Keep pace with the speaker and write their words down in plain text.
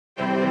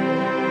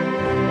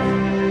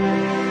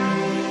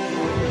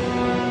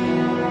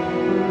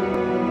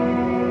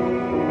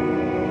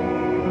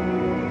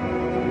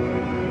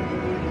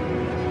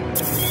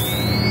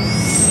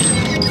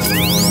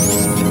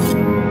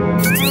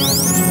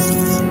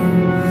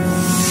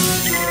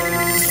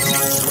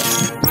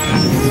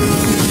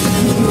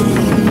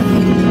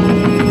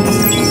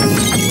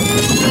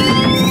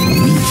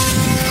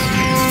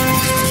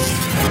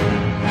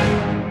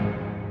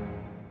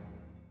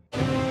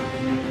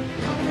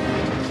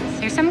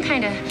There's some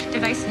kind of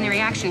device in the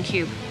reaction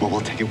cube. Well,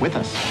 we'll take it with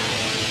us.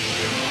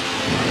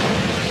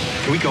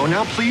 Can we go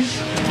now,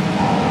 please?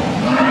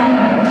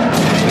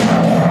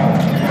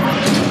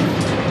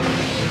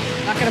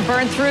 Not gonna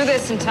burn through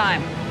this in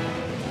time.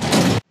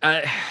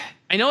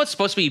 I know it's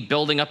supposed to be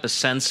building up a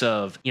sense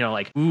of, you know,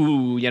 like,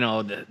 ooh, you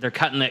know, they're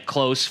cutting it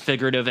close,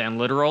 figurative and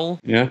literal.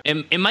 Yeah.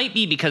 It might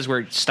be because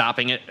we're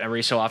stopping it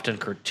every so often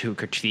to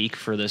critique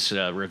for this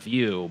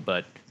review,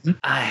 but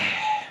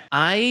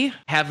I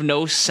have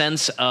no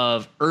sense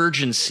of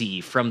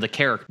urgency from the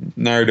character.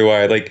 Neither do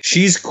I. Like,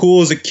 she's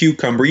cool as a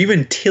cucumber.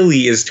 Even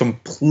Tilly is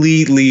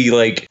completely,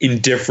 like,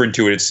 indifferent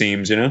to it, it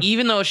seems, you know?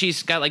 Even though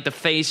she's got, like, the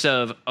face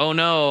of, oh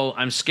no,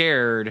 I'm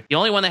scared, the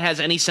only one that has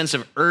any sense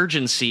of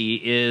urgency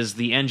is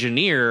the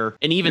engineer,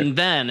 and even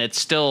then, it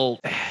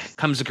still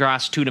comes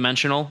across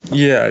two-dimensional.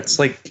 Yeah, it's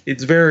like,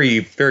 it's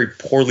very, very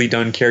poorly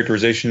done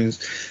characterizations.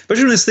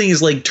 Especially when this thing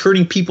is, like,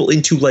 turning people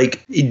into,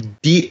 like,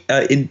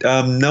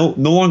 no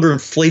longer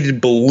inflated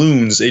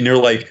balloons, and you're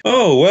like,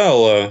 oh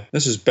well,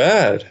 this is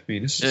bad. I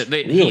mean, this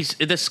is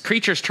this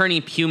creature's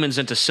turning humans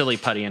into silly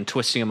putty and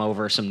twisting them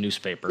over some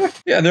newspaper.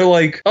 Yeah, and they're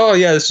like, oh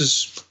yeah, this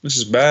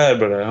is bad,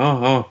 but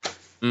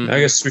I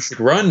guess we should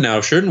run now,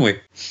 shouldn't we?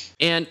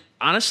 And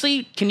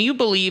honestly, can you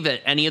believe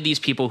that any of these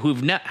people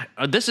who've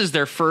this is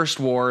their first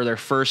war, their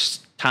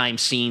first time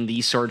seeing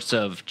these sorts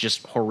of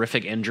just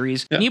horrific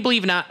injuries? Can you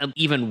believe not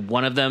even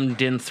one of them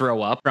didn't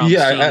throw up from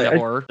seeing the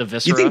horror, the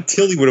viscera? You think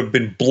Tilly would have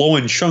been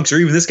blowing chunks, or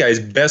even this guy's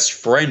best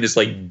friend is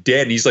like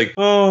dead, and he's like,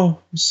 oh,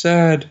 I'm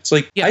sad. It's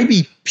like, I'd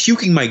be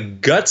puking my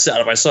guts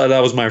out if I saw that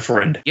was my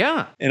friend.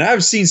 Yeah. And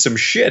I've seen some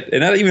shit,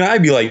 and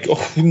I'd be like,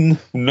 oh,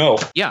 no.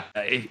 Yeah.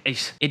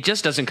 It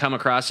just doesn't come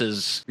across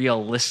as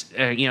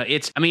realistic. You know,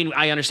 I mean,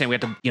 I understand we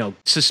have to, you know,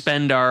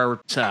 suspend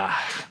our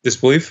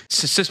disbelief?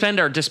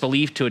 Suspend our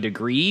disbelief to a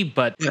degree,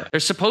 but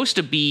there's supposed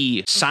to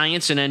be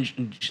science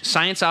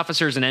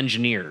officers and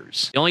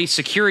engineers. The only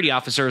security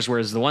officers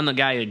was the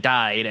guy who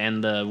died,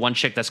 and the one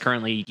chick that's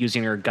currently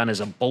using her gun as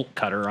a bolt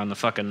cutter on the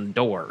fucking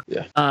door.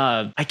 Yeah.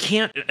 I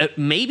can't,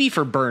 maybe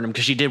for Burnham,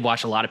 because she did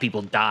watch a lot of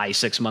people die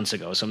 6 months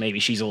ago, so maybe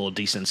she's a little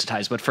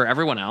desensitized, but for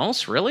everyone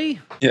else, really?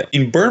 Yeah,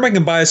 in Burnham I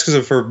can bias because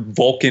of her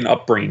Vulcan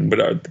upbringing,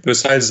 but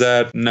besides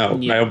that, no.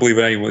 I don't believe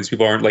any of these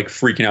people aren't like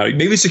freaking out.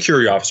 Maybe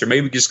security officer,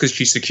 maybe just because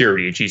she's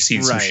security and she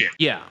sees some shit.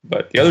 Yeah.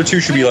 But the other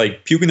two should be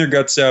like puking their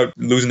guts out,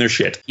 losing their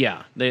shit.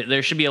 Yeah,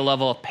 there should be a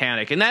level of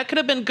panic, and that could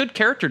have been good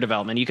character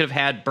development. You could have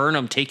had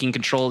Burnham taking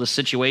control of the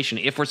situation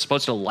if we're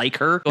supposed to like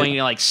her, going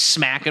like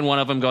smacking one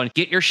of them, going,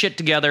 get your shit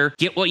together,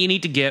 get what you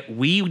need to get,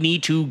 we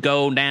need to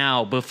go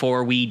now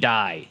before we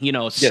die. You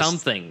know,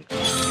 something.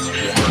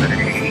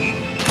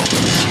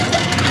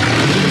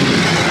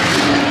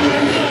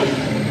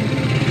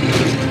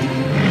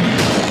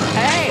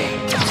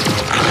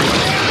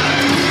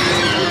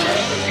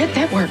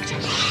 That worked.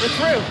 We're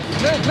through.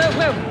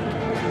 Move.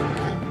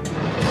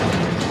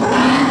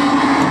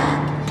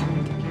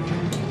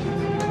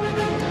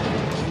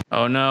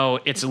 Oh no,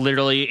 it's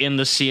literally in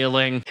the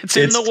ceiling. It's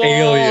in the walls.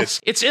 Alien.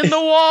 It's in the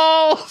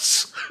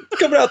walls.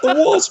 Coming out the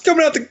walls.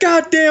 Coming out the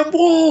goddamn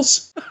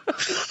walls.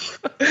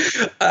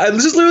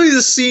 This is literally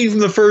the scene from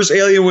the first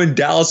Alien when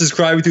Dallas is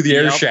climbing through the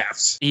air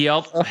shafts.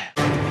 Yep.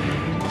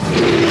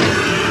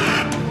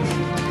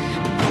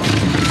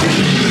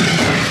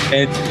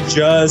 And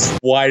just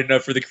wide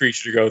enough for the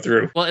creature to go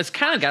through. Well, it's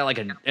kind of got like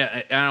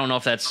I don't know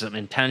if that's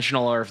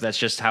intentional or if that's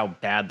just how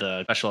bad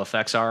the special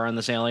effects are on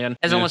this alien.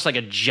 It's almost like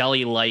a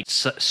jelly-like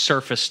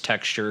surface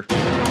texture.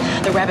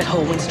 The rabbit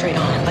hole went straight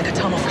on, like a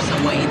tunnel for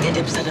some way, and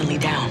ended suddenly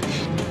down.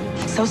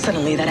 So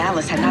suddenly that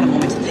Alice had not a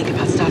moment to think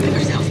about stopping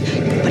herself,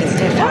 but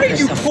instead found herself... Why are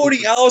you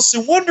quoting Alice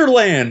in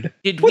Wonderland?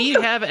 Did we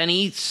have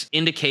any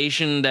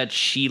indication that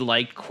she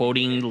liked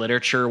quoting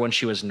literature when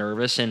she was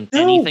nervous and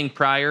anything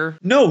prior?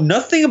 No,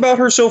 nothing about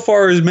her so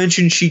far has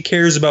mentioned she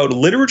cares about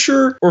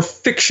literature or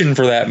fiction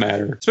for that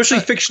matter.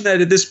 Especially fiction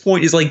that at this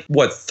point is like,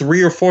 what,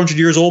 300 or 400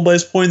 years old by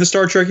this point in the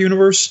Star Trek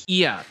universe?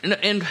 Yeah,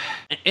 and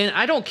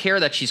I don't care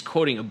that she's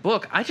quoting a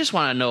book. I just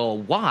want to know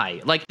why.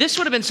 Like, this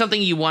would have been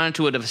something you wanted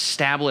to have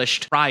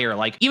established prior.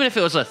 Like, even if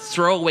it was a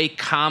throwaway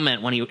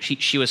comment when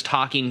she was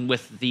talking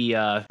with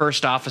the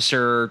first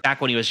officer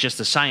back when he was just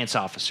the science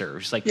officer.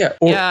 It's like,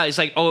 it's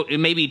like, oh,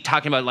 maybe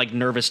talking about like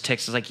nervous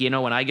tics. It's like, you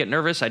know, when I get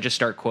nervous, I just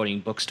start quoting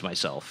books to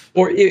myself.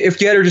 Or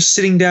if you had her just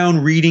sitting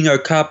down reading a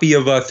copy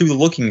of Through the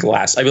Looking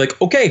Glass, I'd be like,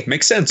 okay,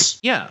 makes sense.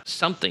 Yeah,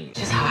 something.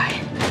 Just high.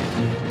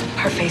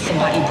 Her face and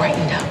body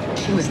brightened up.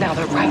 She was now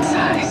the right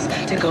size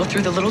to go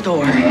through the little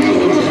door into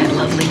that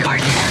lovely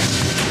garden.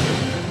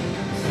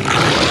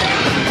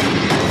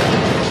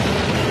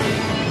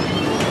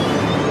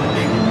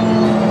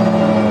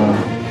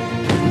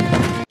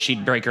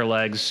 She'd break her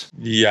legs.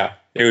 Yeah,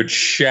 it would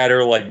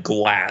shatter like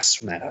glass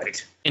from that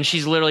height. And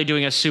she's literally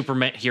doing a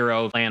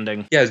superhero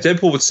landing. Yeah, as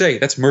Deadpool would say,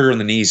 that's murder on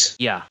the knees.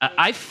 Yeah.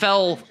 I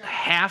fell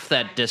half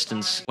that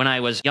distance when I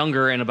was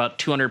younger and about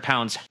 200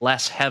 pounds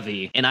less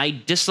heavy. And I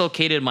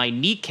dislocated my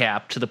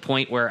kneecap to the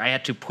point where I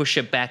had to push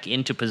it back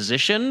into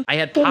position. I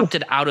had popped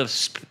it out of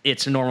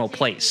its normal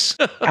place.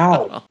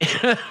 Ow.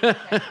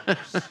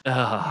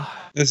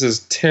 This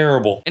is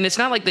terrible. And it's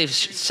not like they've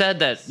said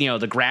that,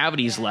 the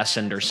gravity's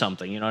lessened or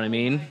something. You know what I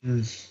mean?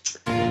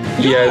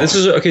 Yeah, this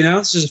is okay. Now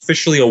this is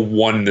officially a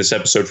 1 this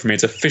episode for me.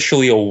 It's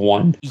officially a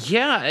 1.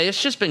 Yeah,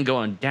 it's just been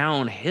going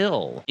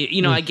downhill.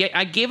 I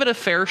gave it a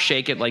fair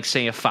shake at like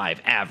say a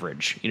 5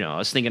 average. I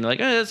was thinking like,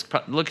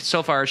 look,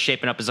 so far it's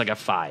shaping up as like a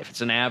 5.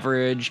 It's an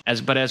average.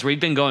 But as we've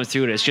been going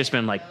through it, it's just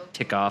been like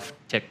tick off,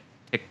 tick,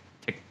 tick,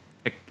 tick,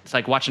 tick. It's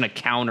like watching a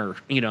counter,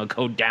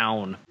 go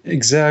down.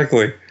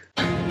 Exactly.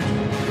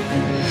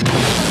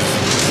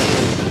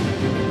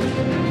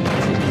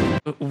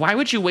 Why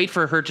would you wait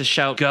for her to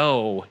shout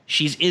go?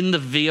 She's in the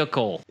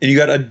vehicle. And you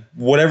got a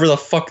whatever the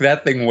fuck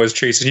that thing was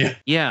chasing you.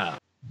 Yeah.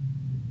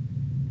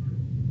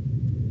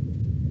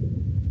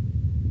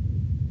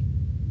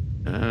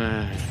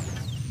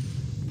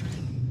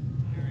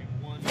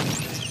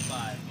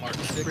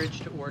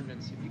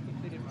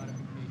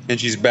 And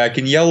she's back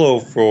in yellow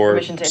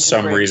for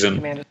some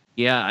reason.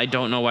 Yeah, I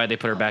don't know why they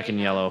put her back in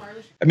yellow.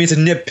 I mean, it's a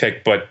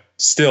nitpick, but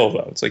still,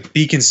 though, it's like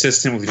be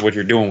consistent with what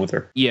you're doing with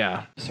her.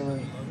 Yeah.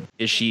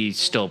 Is she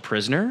still a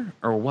prisoner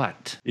or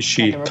what? Is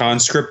she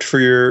conscript for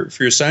your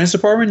science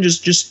department?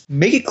 Just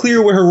make it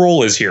clear what her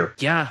role is here.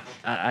 Yeah,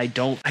 I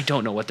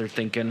don't know what they're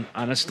thinking,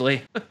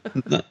 honestly.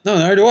 No,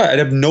 neither do I. I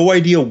have no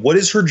idea what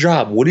is her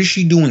job. What is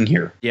she doing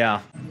here?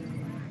 Yeah.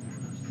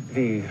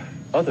 The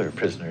other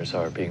prisoners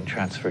are being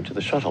transferred to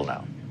the shuttle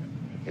now.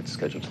 It's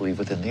scheduled to leave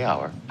within the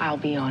hour. I'll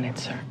be on it,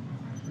 sir.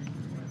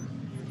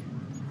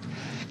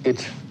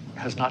 It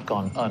has not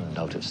gone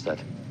unnoticed that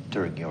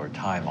during your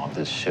time on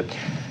this ship,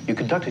 you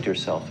conducted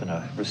yourself in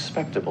a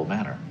respectable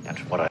manner. And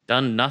from what I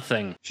done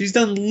nothing. She's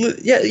done,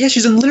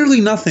 she's done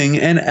literally nothing.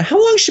 And how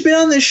long has she been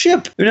on this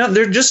ship?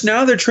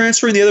 They're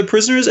transferring the other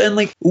prisoners. And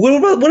like, what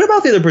about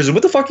the other prisoners?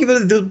 What the fuck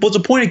was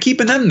the point of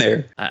keeping them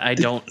there? I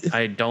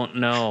don't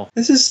know.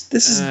 This is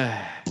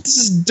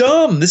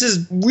dumb. This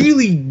is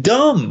really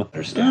dumb. I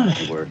understand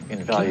you were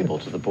invaluable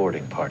to the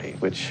boarding party,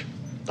 which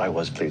I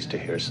was pleased to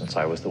hear since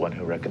I was the one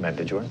who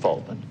recommended your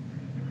involvement.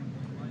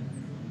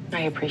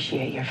 I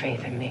appreciate your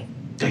faith in me.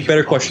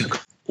 Better question.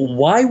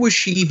 Why was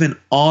she even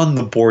on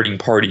the boarding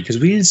party? Because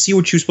we didn't see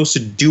what she was supposed to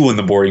do in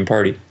the boarding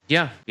party.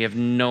 Yeah, we have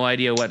no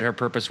idea what her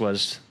purpose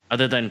was,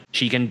 other than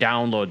she can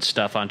download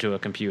stuff onto a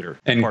computer.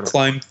 And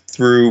climb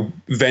through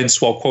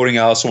vents while quoting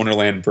Alice in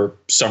Wonderland for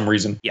some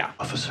reason. Yeah.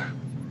 Officer,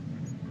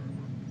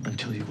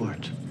 until you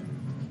weren't.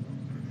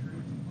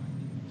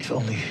 If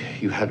only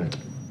you hadn't.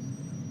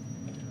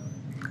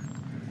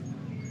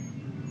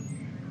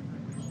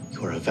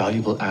 You're a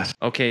valuable asset.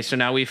 Okay, so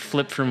now we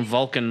flip from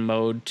Vulcan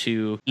mode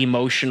to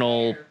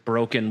emotional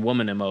broken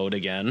woman mode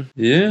again.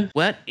 Yeah.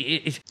 What?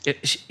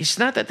 It's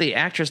not that the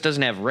actress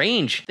doesn't have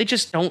range. They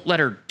just don't let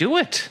her do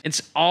it.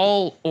 It's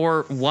all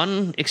or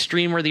one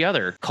extreme or the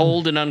other.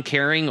 Cold and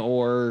uncaring,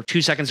 or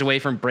 2 seconds away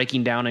from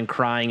breaking down and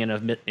crying in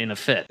a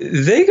fit.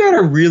 They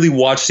gotta really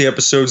watch the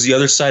episodes The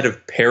Other Side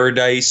of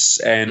Paradise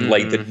and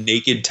like The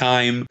Naked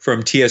Time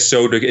from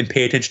TSO and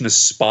pay attention to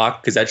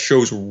Spock, because that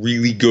shows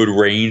really good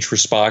range for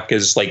Spock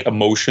as like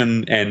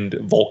emotion and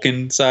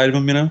Vulcan side of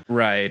him,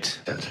 Right.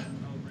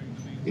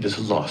 It is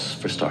a loss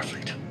for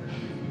Starfleet.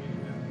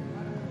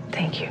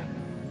 Thank you.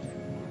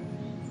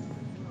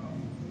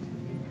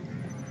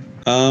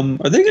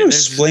 Are they going to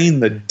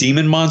explain the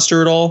demon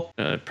monster at all?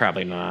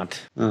 Probably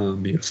not. Oh,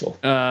 beautiful.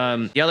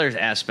 The other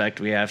aspect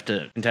we have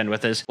to contend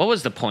with is, what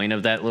was the point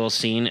of that little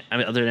scene? I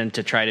mean, other than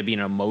to try to be an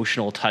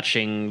emotional,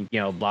 touching,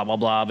 blah, blah,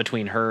 blah,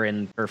 between her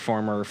and her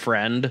former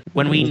friend,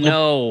 when we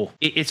know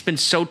it's been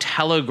so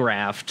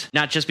telegraphed,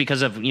 not just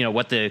because of,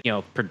 what the,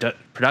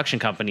 production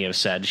company have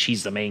said,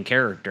 she's the main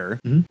character.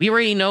 Mm-hmm. We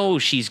already know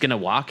she's going to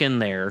walk in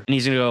there and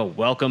he's going to go,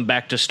 welcome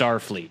back to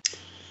Starfleet.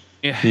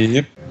 Yeah.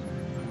 Yep.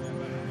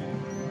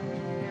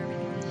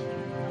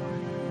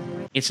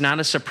 It's not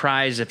a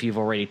surprise if you've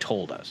already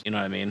told us. You know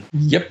what I mean?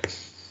 Yep.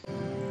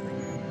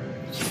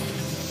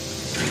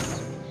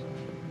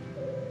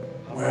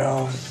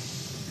 Well,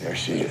 there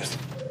she is.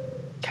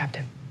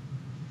 Captain.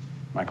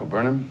 Michael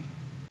Burnham.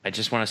 I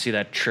just want to see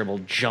that Tribble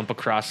jump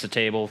across the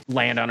table,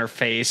 land on her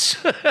face.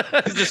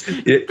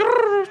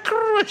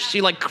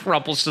 She like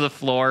crumples to the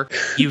floor.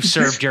 You've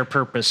served your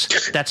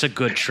purpose. That's a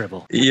good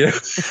Tribble. Yeah.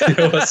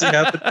 What's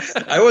happened?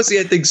 I want to see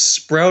that thing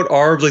sprout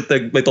arms like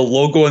the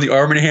logo on the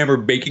Arm & Hammer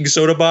baking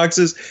soda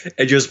boxes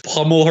and just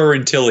pummel her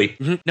and Tilly.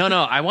 Mm-hmm. No,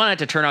 I want it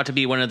to turn out to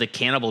be one of the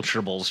cannibal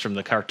Tribbles from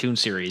the cartoon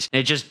series.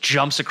 And it just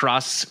jumps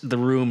across the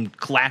room,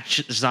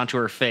 latches onto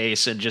her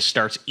face, and just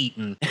starts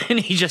eating. And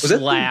he just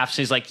laughs.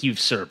 He's like, you've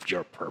served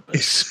your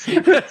purpose.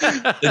 Is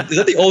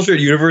that the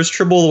alternate universe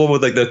Tribble, the one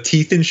with like the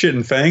teeth and shit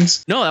and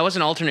fangs? No, that was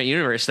an alternate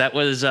universe. That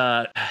was,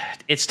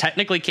 it's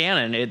technically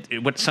canon.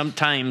 What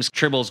sometimes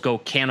Tribbles go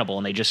cannibal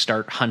and they just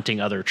start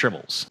hunting other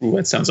Tribbles. Ooh,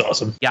 that sounds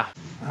awesome. Yeah.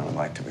 I would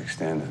like to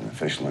extend an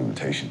official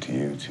invitation to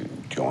you to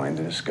join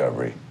the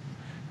Discovery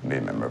and be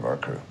a member of our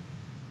crew.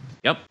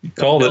 Yep.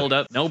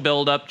 No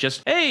build up.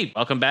 Just, hey,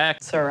 welcome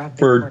back. Sir,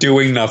 for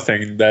doing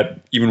nothing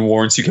that even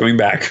warrants you coming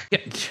back.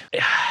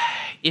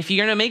 if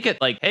you're gonna make it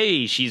like,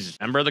 hey, she's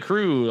a member of the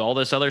crew, all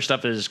this other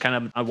stuff is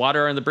kind of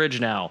water on the bridge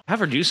now, have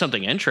her do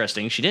something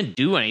interesting. She didn't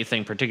do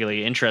anything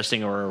particularly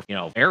interesting or,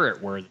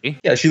 merit worthy.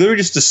 Yeah, she literally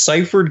just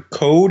deciphered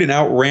code and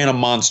outran a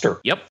monster.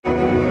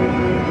 Yep.